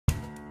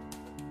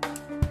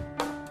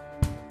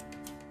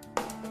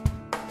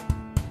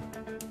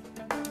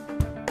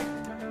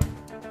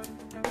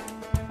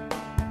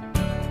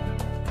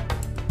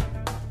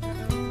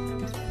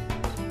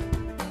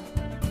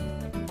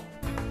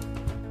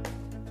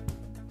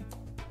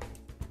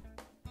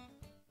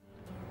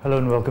Hello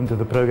and welcome to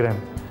the program.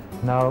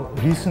 Now,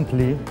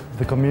 recently,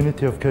 the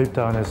community of Cape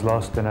Town has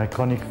lost an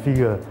iconic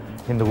figure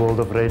in the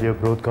world of radio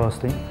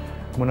broadcasting.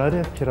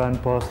 Munadia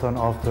Kiran passed on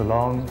after a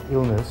long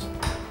illness.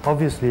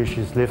 Obviously,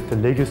 she's left a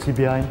legacy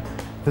behind.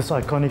 This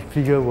iconic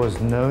figure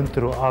was known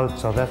throughout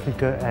South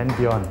Africa and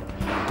beyond.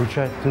 We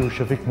chat to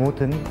Shafiq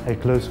Morton, a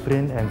close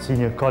friend and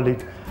senior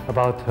colleague,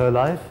 about her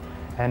life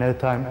and her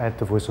time at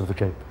the Voice of the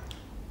Cape.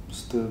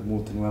 Mr.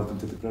 Morton, welcome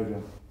to the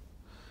program.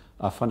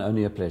 I find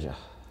only a pleasure.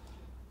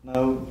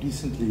 Now,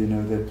 recently, you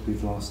know that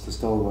we've lost a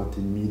stalwart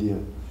in media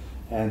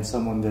and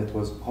someone that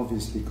was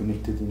obviously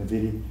connected in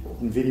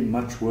very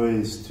much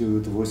ways to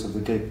the Voice of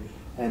the Cape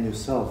and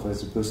yourself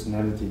as a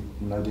personality,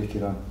 Munadia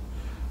Kiran.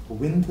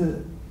 When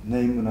the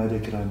name Munadia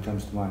Kiran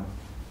comes to mind,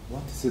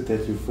 what is it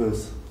that you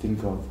first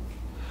think of?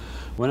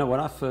 When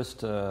I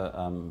first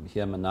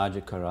hear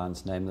Munadia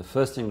Kiran's name, the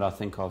first thing that I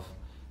think of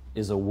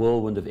is a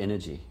whirlwind of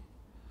energy.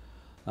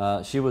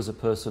 She was a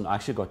person, I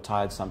actually got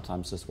tired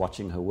sometimes just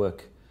watching her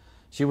work.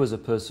 She was a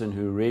person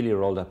who really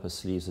rolled up her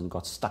sleeves and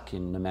got stuck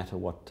in no matter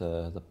what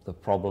the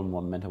problem, no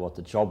matter what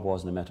the job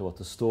was, no matter what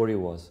the story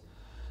was.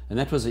 And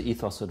that was the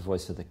ethos at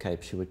Voice of the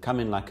Cape. She would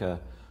come in like a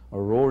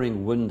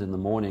roaring wind in the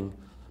morning,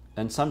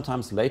 and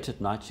sometimes late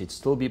at night she'd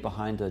still be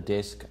behind her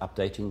desk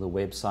updating the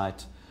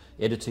website,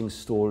 editing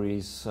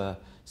stories,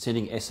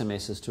 sending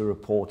SMSs to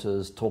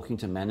reporters, talking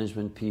to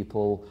management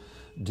people,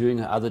 doing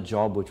her other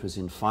job, which was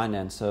in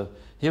finance. So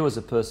here was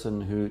a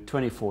person who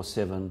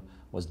 24/7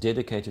 was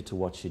dedicated to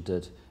what she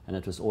did, and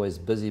it was always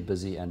busy,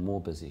 busy, and more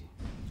busy.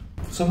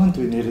 For someone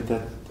to inherit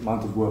that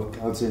amount of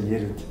work, I would say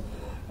inherit,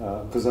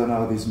 because I know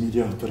how these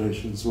media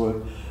operations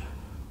work.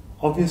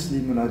 Obviously,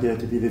 Munadia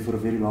had to be there for a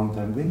very long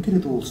time. When did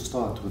it all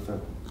start with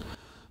her?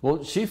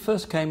 Well, she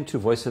first came to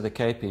Voice of the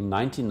Cape in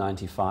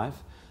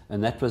 1995,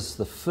 and that was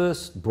the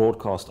first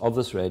broadcast of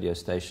this radio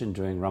station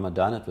during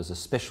Ramadan. It was a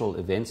special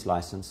events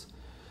license,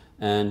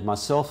 and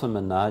myself and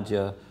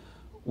Munadia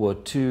were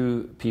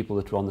two people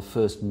that were on the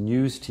first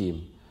news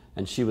team,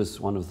 and she was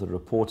one of the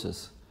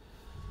reporters.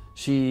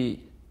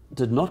 She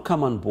did not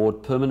come on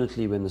board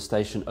permanently when the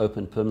station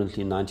opened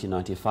permanently in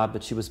 1995,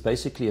 but she was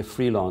basically a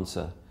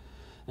freelancer.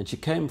 And she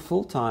came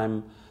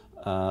full-time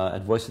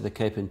at Voice of the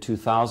Cape in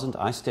 2000.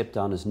 I stepped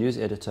down as news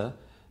editor,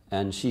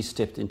 and she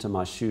stepped into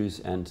my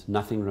shoes, and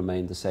nothing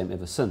remained the same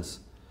ever since.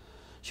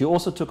 She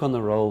also took on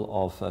the role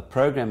of a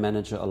program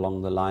manager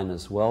along the line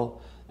as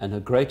well, and her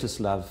greatest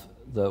love,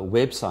 the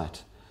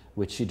website,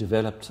 which she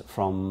developed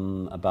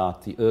from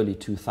about the early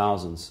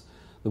 2000s.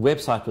 The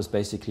website was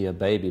basically a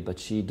baby, but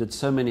she did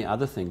so many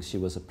other things. She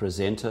was a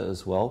presenter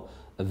as well,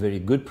 a very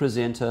good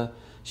presenter.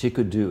 She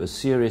could do a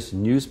serious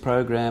news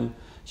program.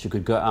 She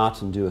could go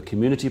out and do a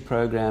community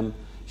program.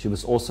 She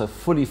was also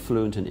fully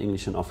fluent in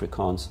English and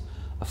Afrikaans,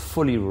 a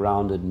fully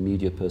rounded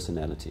media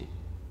personality.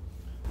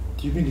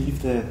 Do you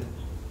believe that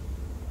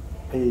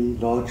a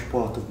large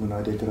part of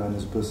Munadia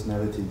Kiran's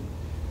personality,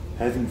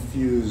 having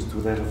fused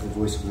with that of the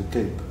Voice of the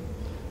Cape,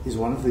 is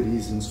one of the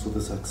reasons for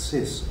the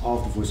success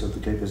of the Voice of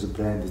the Cape as a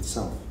brand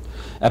itself?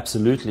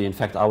 Absolutely. In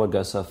fact, I would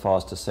go so far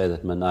as to say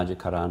that Munadia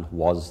Kiran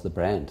was the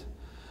brand.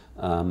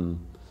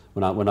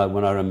 When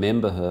I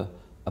remember her,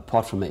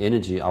 apart from her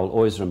energy, I will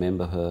always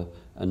remember her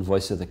and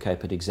Voice of the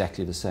Cape at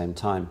exactly the same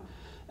time.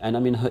 And I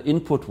mean, her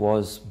input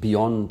was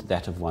beyond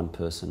that of one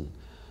person.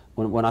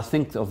 When I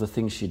think of the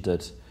things she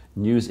did,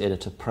 news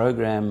editor,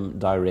 program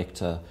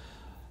director,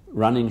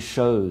 running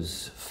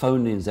shows,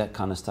 phone-ins, that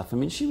kind of stuff. I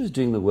mean, she was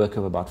doing the work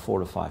of about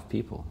 4 or 5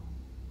 people.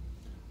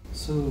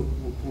 So,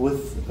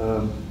 with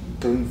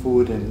going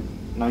forward, and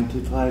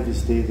 95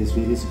 is there, there's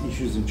various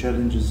issues and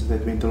challenges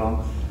that went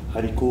along.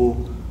 I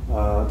recall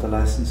the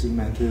licensing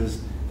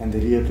matters and the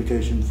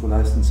reapplication for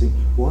licensing.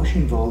 Was she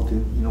involved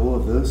in all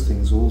of those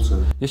things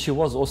also? Yes, she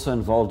was also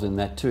involved in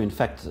that too. In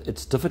fact,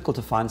 it's difficult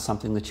to find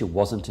something that she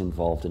wasn't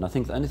involved in. I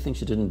think the only thing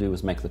she didn't do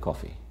was make the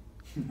coffee.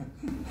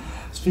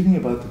 Speaking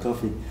about the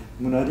coffee,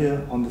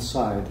 Munadia, on the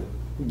side,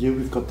 here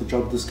we've got the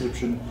job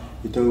description.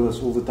 You told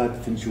us all the type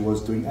of things she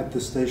was doing at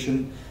the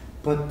station,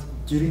 but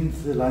during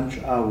the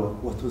lunch hour,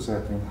 what was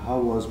happening? How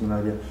was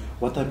Munadia?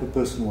 What type of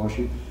person was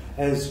she?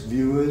 As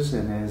viewers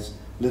and as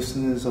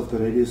listeners of the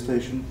radio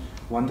station,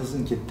 one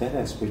doesn't get that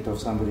aspect of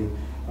somebody.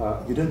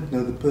 You don't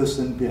know the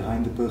person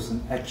behind the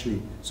person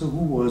actually. So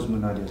who was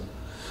Munadia?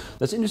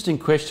 That's an interesting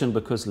question,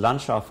 because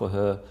lunch hour for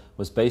her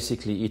was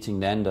basically eating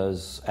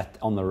Nando's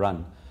on the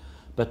run.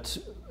 But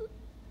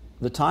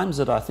the times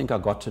that I think I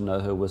got to know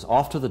her was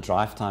after the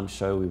drive time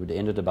show. We would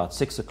end at about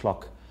 6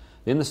 o'clock.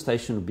 Then the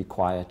station would be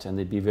quiet and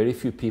there'd be very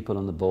few people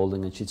in the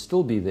building, and she'd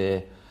still be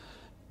there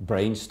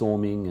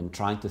brainstorming and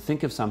trying to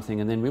think of something.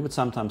 And then we would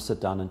sometimes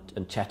sit down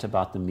and chat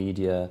about the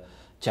media,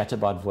 chat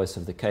about Voice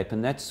of the Cape.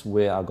 And that's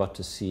where I got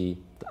to see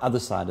the other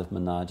side of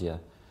Munadia.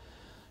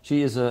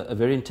 She is a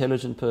very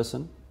intelligent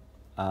person.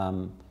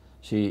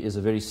 She is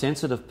a very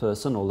sensitive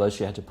person, although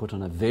she had to put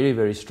on a very,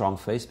 very strong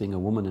face, being a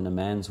woman in a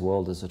man's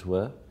world, as it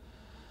were.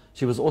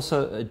 She was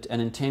also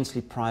an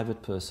intensely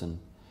private person.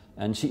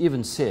 And she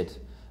even said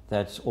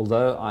that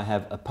although I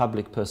have a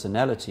public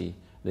personality,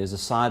 There's a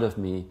side of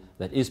me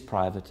that is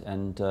private,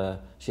 and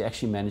she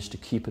actually managed to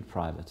keep it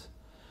private.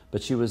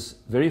 But she was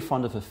very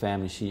fond of her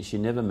family. She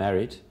never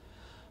married,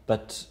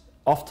 but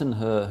often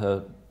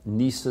her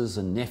nieces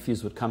and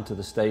nephews would come to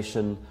the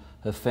station,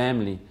 her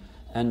family.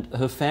 And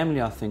her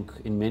family, I think,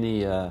 in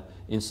many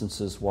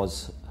instances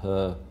was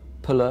her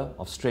pillar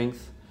of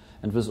strength,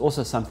 and was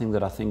also something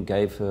that I think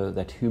gave her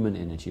that human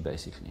energy,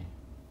 basically.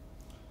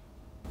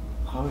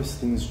 How has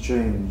things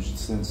changed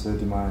since her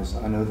demise?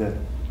 I know that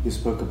you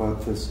spoke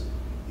about this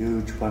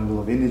huge bundle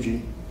of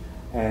energy,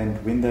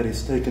 and when that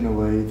is taken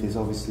away, there's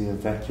obviously a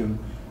vacuum.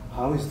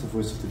 How is the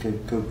Voice of the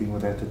Cape coping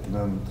with that at the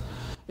moment?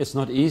 It's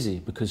not easy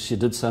because she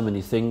did so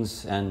many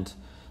things, and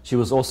she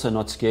was also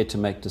not scared to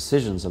make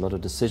decisions. A lot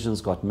of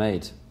decisions got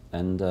made,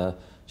 and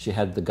she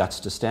had the guts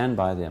to stand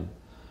by them.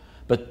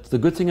 But the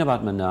good thing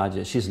about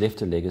Manaja, she's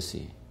left a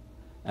legacy.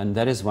 And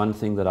that is one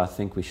thing that I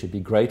think we should be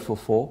grateful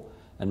for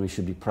and we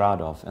should be proud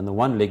of. And the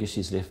one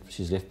legacy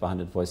she's left behind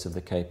at Voice of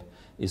the Cape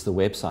is the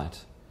website.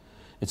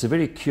 It's a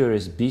very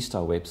curious beast,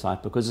 our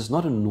website, because it's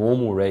not a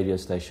normal radio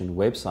station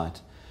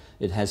website.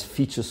 It has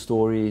feature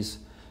stories,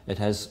 it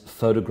has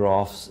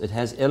photographs, it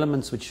has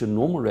elements which your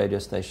normal radio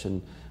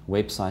station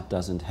website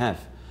doesn't have.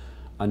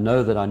 I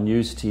know that our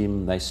news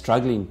team, they're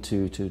struggling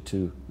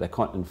they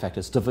can't, in fact,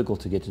 it's difficult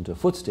to get into her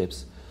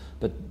footsteps,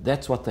 but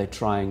that's what they're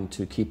trying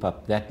to keep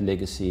up, that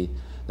legacy,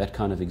 that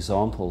kind of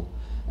example.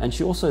 And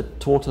she also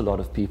taught a lot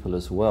of people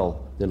as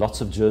well. There are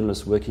lots of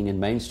journalists working in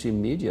mainstream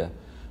media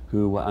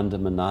who were under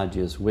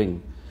Manaja's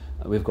wing.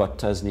 We've got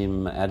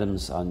Tasneem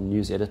Adams, our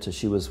news editor.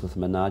 She was with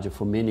Manaja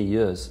for many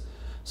years.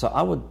 So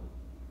I would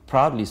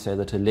proudly say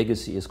that her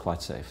legacy is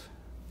quite safe.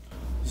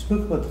 You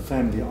spoke about the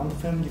family. On the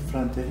family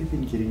front, have you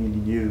been getting any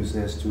news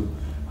as to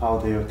how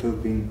they are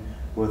coping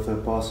with her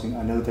passing?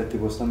 I know that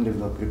there was some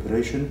level of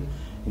preparation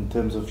in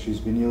terms of she's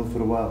been ill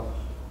for a while.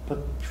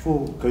 But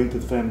before going to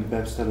the family,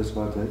 perhaps tell us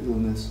about her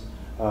illness.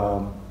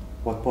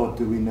 What part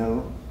do we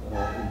know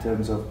in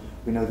terms of,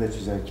 we know that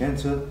she's had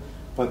cancer,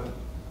 but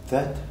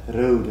that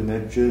road and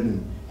that journey,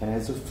 and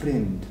as a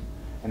friend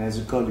and as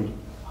a colleague,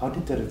 how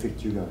did that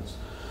affect you guys?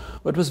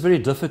 Well, it was very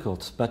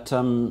difficult, but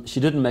she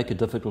didn't make it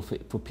difficult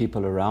for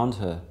people around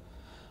her.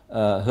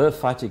 Her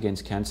fight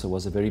against cancer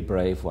was a very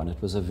brave one.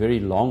 It was a very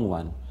long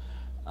one.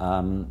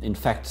 In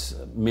fact,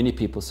 many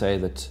people say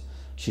that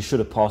she should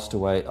have passed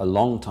away a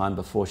long time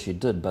before she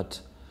did,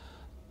 but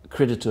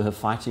credit to her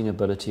fighting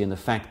ability and the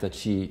fact that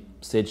she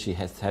said she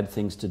had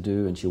things to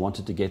do and she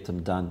wanted to get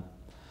them done.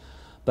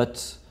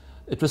 But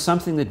it was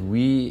something that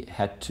we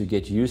had to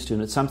get used to,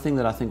 and it's something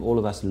that I think all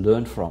of us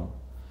learned from.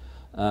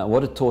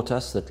 What it taught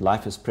us, that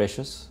life is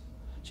precious.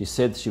 She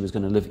said she was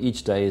going to live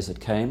each day as it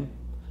came.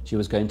 She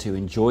was going to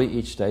enjoy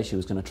each day. She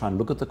was going to try and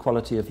look at the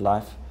quality of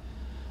life.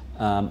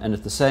 And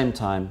at the same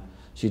time,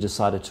 she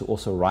decided to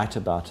also write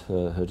about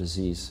her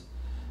disease.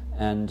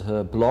 And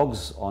her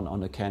blogs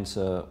on her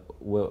cancer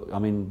were, I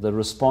mean, the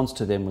response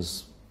to them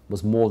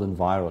was more than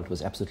viral. It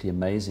was absolutely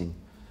amazing.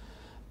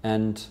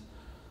 And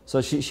so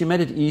she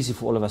made it easy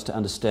for all of us to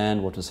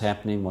understand what was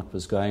happening, what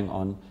was going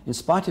on. In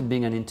spite of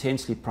being an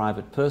intensely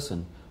private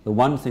person, the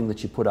one thing that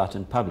she put out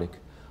in public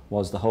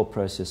was the whole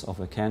process of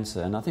her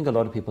cancer. And I think a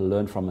lot of people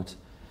learned from it.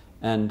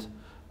 And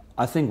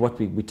I think what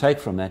we take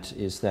from that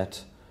is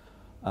that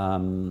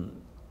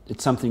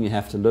it's something you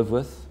have to live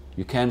with.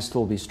 You can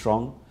still be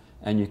strong,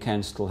 and you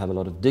can still have a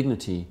lot of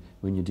dignity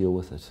when you deal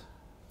with it.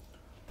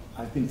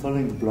 I've been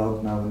following the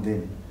blog now and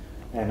then,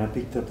 and I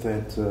picked up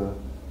that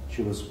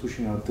she was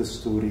pushing out this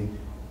story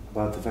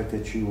about the fact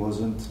that she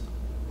wasn't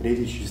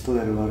ready, she still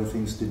had a lot of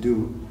things to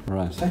do.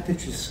 Right. The fact that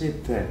she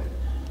said that,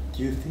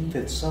 do you think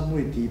that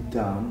somewhere deep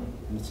down,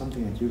 and it's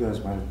something that you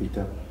guys might have picked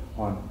up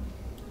on,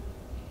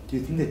 do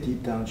you think that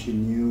deep down she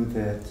knew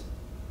that,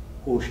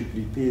 or she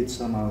prepared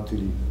somehow to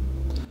leave?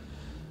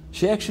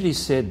 She actually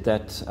said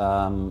that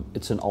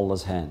it's in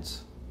Allah's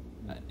hands.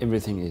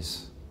 Everything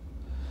is.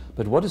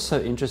 But what is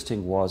so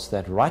interesting was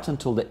that right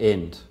until the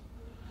end,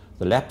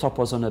 the laptop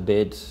was on her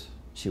bed,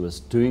 she was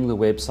doing the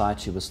website,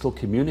 she was still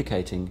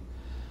communicating,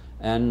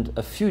 and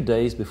a few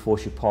days before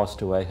she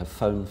passed away, her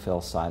phone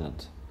fell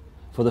silent.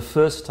 For the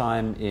first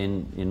time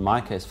in my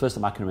case, first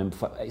time I can remember,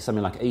 for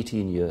something like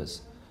 18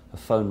 years, her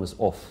phone was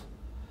off.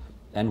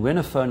 And when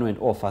her phone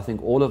went off, I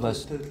think all of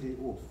us... Totally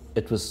off?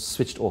 It was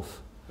switched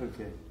off.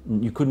 Okay.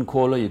 You couldn't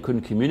call her, you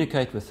couldn't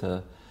communicate with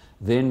her.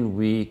 Then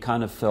we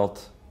kind of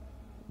felt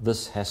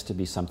this has to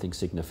be something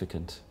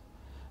significant.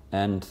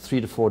 And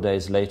 3 to 4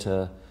 days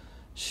later,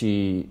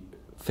 she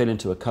fell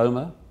into a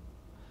coma.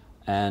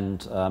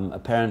 And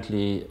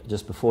apparently,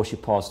 just before she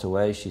passed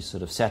away, she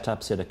sort of sat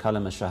up, said a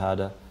kalama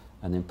shahada,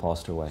 and then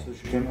passed away. So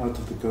she came out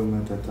of the coma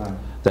at that time?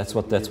 That's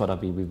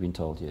what we've been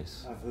told,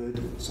 yes. I've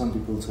heard some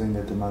people saying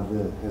that the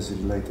mother has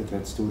related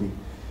that story.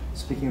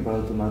 Speaking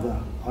about the mother,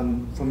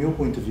 from your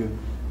point of view,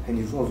 and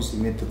you've obviously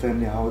met the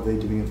family, how are they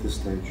doing at this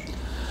stage?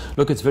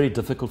 Look, it's very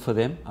difficult for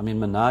them. I mean,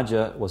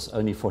 Manaja was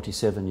only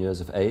 47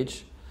 years of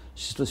age.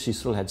 She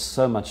still had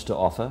so much to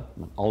offer.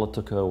 Allah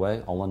took her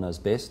away. Allah knows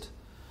best.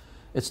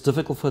 It's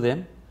difficult for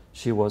them.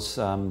 She was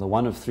the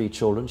one of 3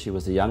 children. She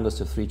was the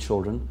youngest of 3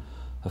 children.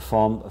 her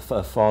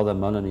father,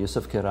 Maulana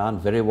Yusuf Kiran,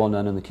 very well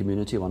known in the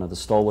community, one of the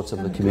stalwarts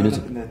of the community.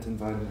 Grown up in that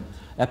environment.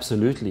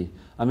 Absolutely.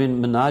 I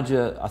mean,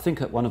 Manaja, I think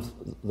one of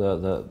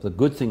the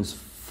good things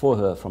for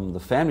her from the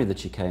family that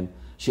she came,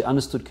 she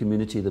understood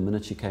community the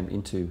minute she came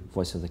into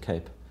Voice of the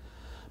Cape.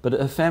 But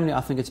her family,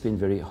 I think it's been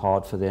very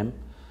hard for them.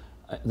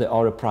 They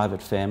are a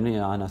private family,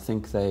 and I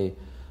think they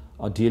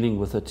are dealing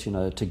with it,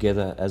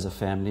 together as a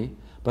family.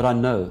 But I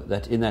know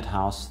that in that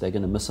house, they're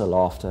going to miss her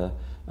laughter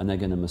and they're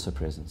going to miss her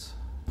presence.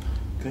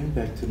 Going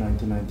back to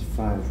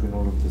 1995, when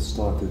all of this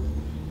started,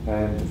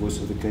 and the Voice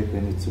of the Cape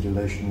and its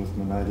relation with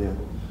Munadia,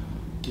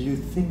 do you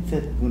think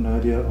that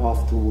Munadia,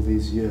 after all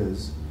these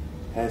years,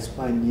 has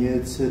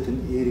pioneered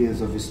certain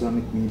areas of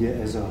Islamic media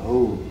as a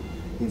whole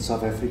in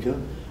South Africa?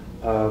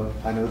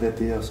 I know that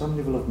there are some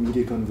level of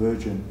media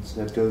convergence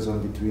that goes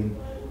on between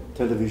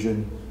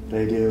television,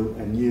 radio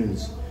and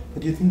news.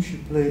 But do you think she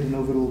played an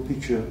overall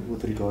picture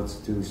with regards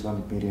to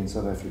Islamic media in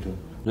South Africa?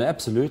 No,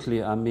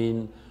 absolutely. I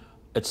mean,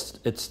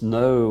 it's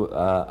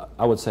no,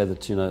 I would say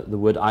that, the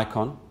word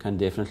icon can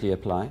definitely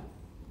apply.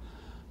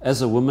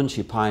 As a woman,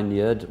 she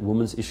pioneered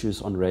women's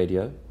issues on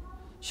radio.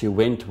 She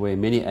went where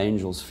many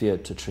angels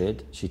feared to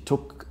tread. She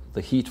took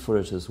the heat for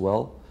it as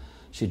well.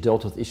 She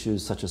dealt with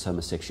issues such as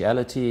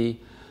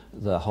homosexuality,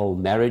 the whole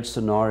marriage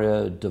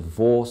scenario,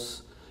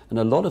 divorce, and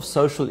a lot of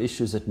social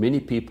issues that many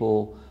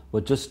people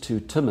were just too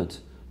timid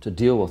to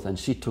deal with, and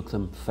she took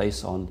them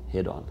face on,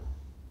 head on.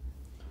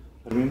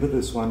 I remember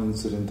this one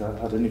incident.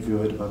 I don't know if you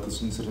heard about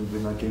this incident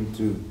when I came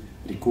to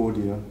record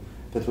here.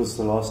 That was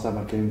the last time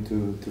I came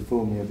to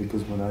film here,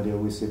 because Munadia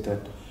always said that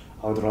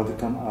I would rather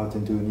come out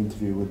and do an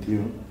interview with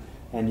you.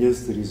 And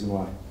here's the reason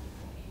why.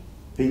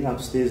 Being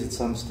upstairs at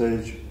some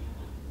stage,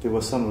 there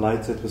was some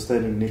lights that were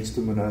standing next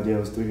to Munadia. I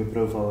was doing a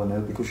profile on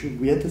her because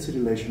we had this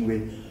relation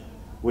where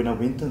when I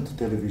went onto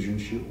television,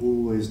 she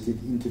always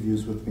did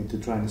interviews with me to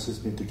try and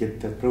assist me to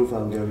get that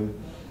profile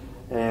going.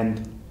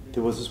 And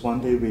there was this one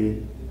day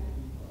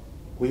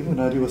where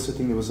Munadia was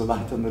sitting, there was a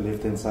light on the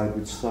left-hand side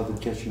which started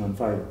catching on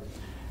fire.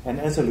 And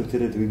as I looked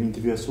at her doing the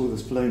interview, I saw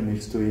this flame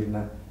next to it, and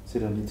I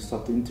said, I need to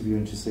stop the interview.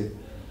 And she said,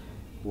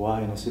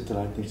 why? And I said, the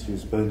light next to you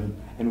is burning.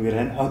 And we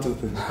ran out of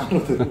the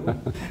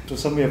room. It was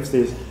somewhere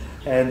upstairs.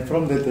 And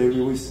from that day, we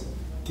always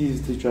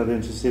teased each other,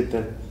 and she said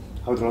that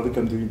I would rather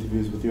come do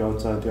interviews with you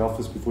outside the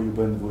office before you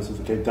burn the Voice of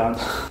the Cape down.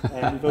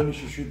 And if only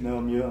she should know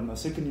I'm here on my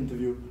second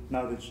interview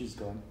now that she's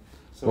gone.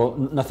 So, well,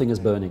 nothing is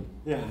burning.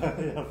 Yeah,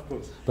 yeah, of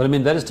course. But I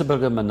mean, that is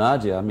typical of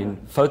Manadia. I mean,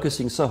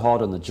 focusing so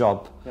hard on the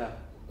job,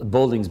 the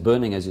building's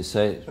burning, as you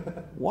say.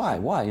 Why?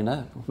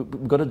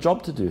 We've got a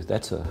job to do.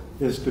 That's her.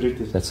 Yes,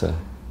 correct. That's her.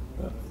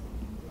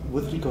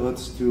 With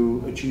regards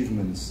to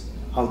achievements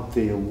out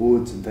there,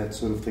 awards and that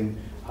sort of thing,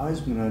 how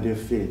is Munadia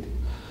fared?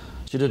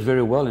 She did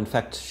very well. In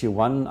fact, she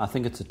won, I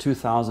think it's a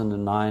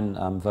 2009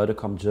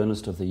 Vodacom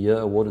Journalist of the Year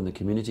award in the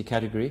community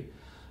category.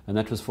 And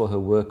that was for her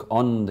work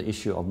on the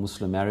issue of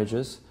Muslim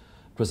marriages.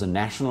 It was a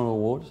national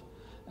award,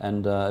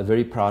 and a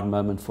very proud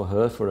moment for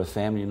her, for her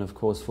family, and of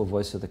course for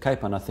Voice of the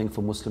Cape, and I think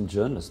for Muslim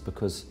journalists,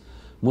 because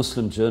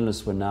Muslim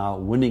journalists were now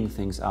winning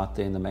things out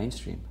there in the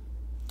mainstream.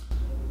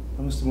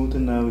 Well, Mr.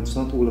 Morton, now it's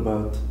not all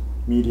about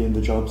media and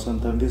the job.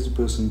 Sometimes there's a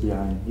person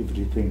behind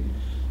everything.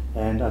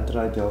 And I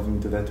tried delving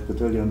into that a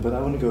bit earlier on, but I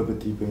want to go a bit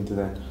deeper into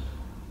that.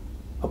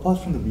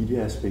 Apart from the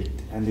media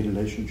aspect and the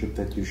relationship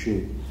that you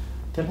share,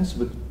 tell us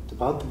a bit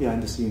about the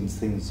behind-the-scenes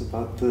things,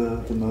 about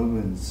the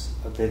moments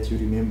that you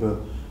remember,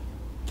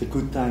 the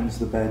good times,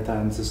 the bad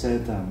times, the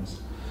sad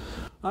times.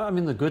 I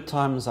mean, the good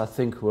times, I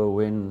think, were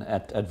when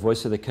at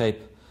Voice of the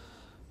Cape,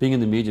 being in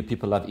the media,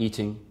 people love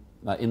eating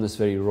in this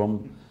very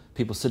room,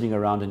 people sitting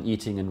around and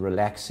eating and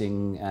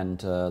relaxing, and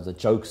the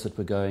jokes that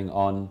were going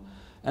on.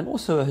 And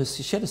also,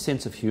 she had a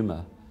sense of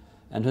humor.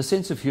 And her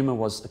sense of humor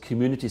was a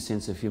community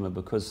sense of humor,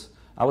 because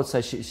I would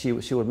say she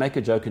would make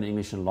a joke in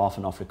English and laugh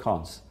in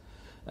Afrikaans.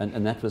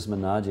 And that was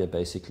Manadia,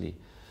 basically.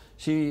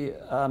 She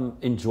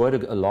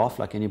enjoyed a laugh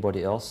like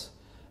anybody else.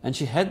 And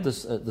she had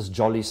this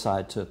jolly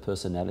side to her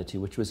personality,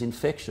 which was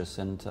infectious.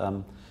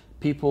 And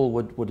people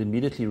would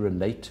immediately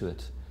relate to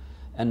it.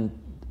 And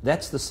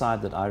that's the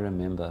side that I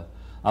remember.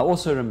 I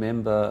also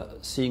remember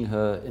seeing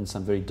her in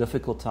some very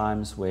difficult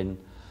times when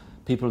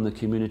people in the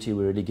community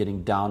were really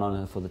getting down on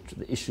her for the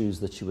issues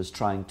that she was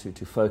trying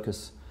to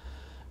focus.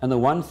 And the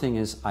one thing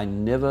is, I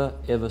never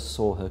ever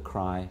saw her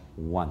cry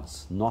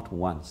once, not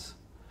once.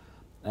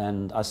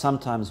 And I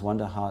sometimes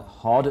wonder how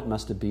hard it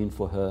must have been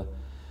for her,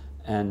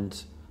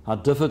 and how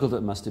difficult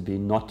it must have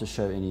been not to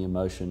show any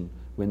emotion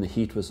when the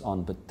heat was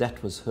on. But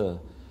that was her,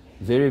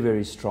 very,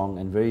 very strong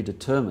and very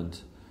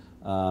determined,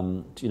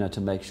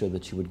 to make sure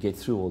that she would get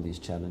through all these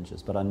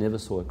challenges. But I never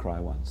saw her cry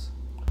once.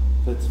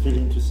 That's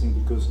really interesting,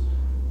 because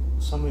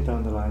somewhere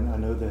down the line, I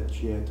know that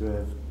she had to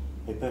have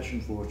a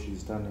passion for what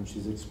she's done, and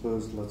she's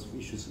exposed lots of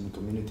issues in the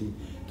community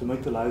to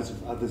make the lives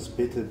of others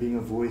better, being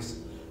a voice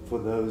for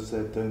those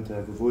that don't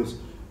have a voice.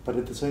 But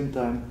at the same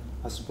time,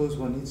 I suppose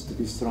one needs to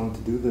be strong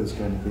to do those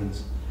kind of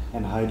things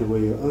and hide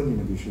away your own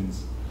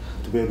inhibitions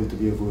to be able to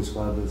be a voice for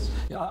others.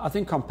 Yeah, I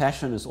think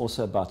compassion is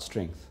also about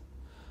strength.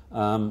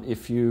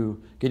 If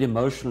you get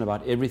emotional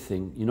about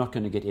everything, you're not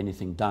going to get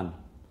anything done.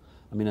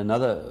 I mean,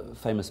 another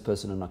famous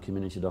person in our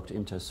community, Dr.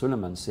 Imto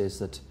Suleiman, says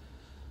that,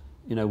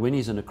 you know, when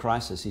he's in a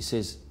crisis, he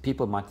says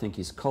people might think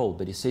he's cold,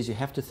 but he says you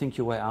have to think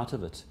your way out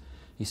of it.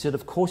 He said,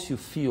 of course you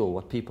feel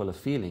what people are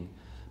feeling,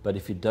 but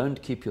if you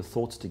don't keep your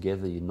thoughts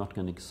together, you're not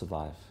going to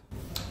survive.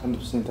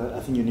 100%. I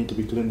think you need to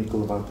be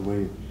clinical about the way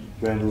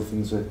you handle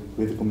things where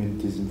the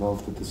community is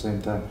involved at the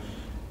same time.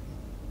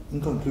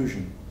 In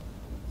conclusion,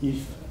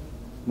 if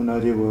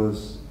Munadia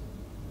was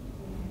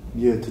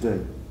here today,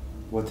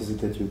 what is it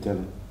that you tell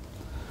her?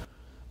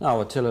 No, I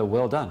would tell her,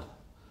 well done.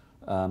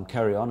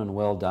 Carry on and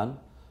well done.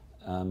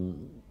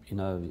 You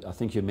know, I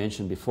think you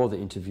mentioned before the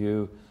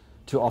interview,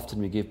 too often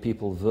we give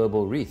people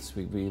verbal wreaths.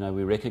 We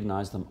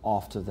recognize them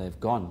after they've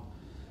gone.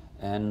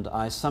 And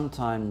I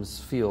sometimes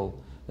feel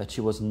that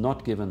she was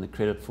not given the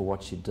credit for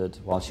what she did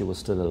while she was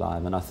still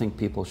alive. And I think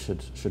people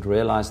should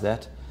realize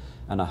that.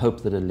 And I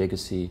hope that her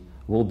legacy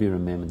will be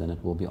remembered and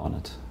it will be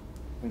honored.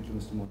 Thank you,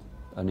 Mr. Morton.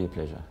 Only a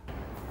pleasure.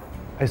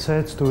 A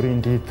sad story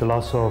indeed, the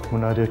loss of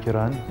Munadia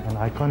Kiran, an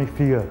iconic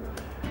figure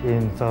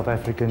in South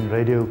African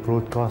radio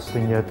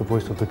broadcasting here at the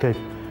Voice of the Cape.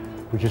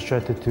 We just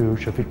chatted to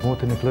Shafiq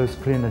Morton, a close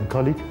friend and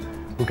colleague,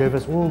 who gave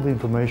us all the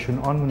information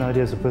on Munadia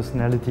as a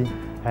personality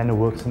and her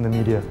works in the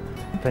media.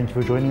 Thank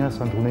you for joining us.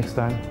 Until next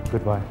time,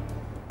 goodbye.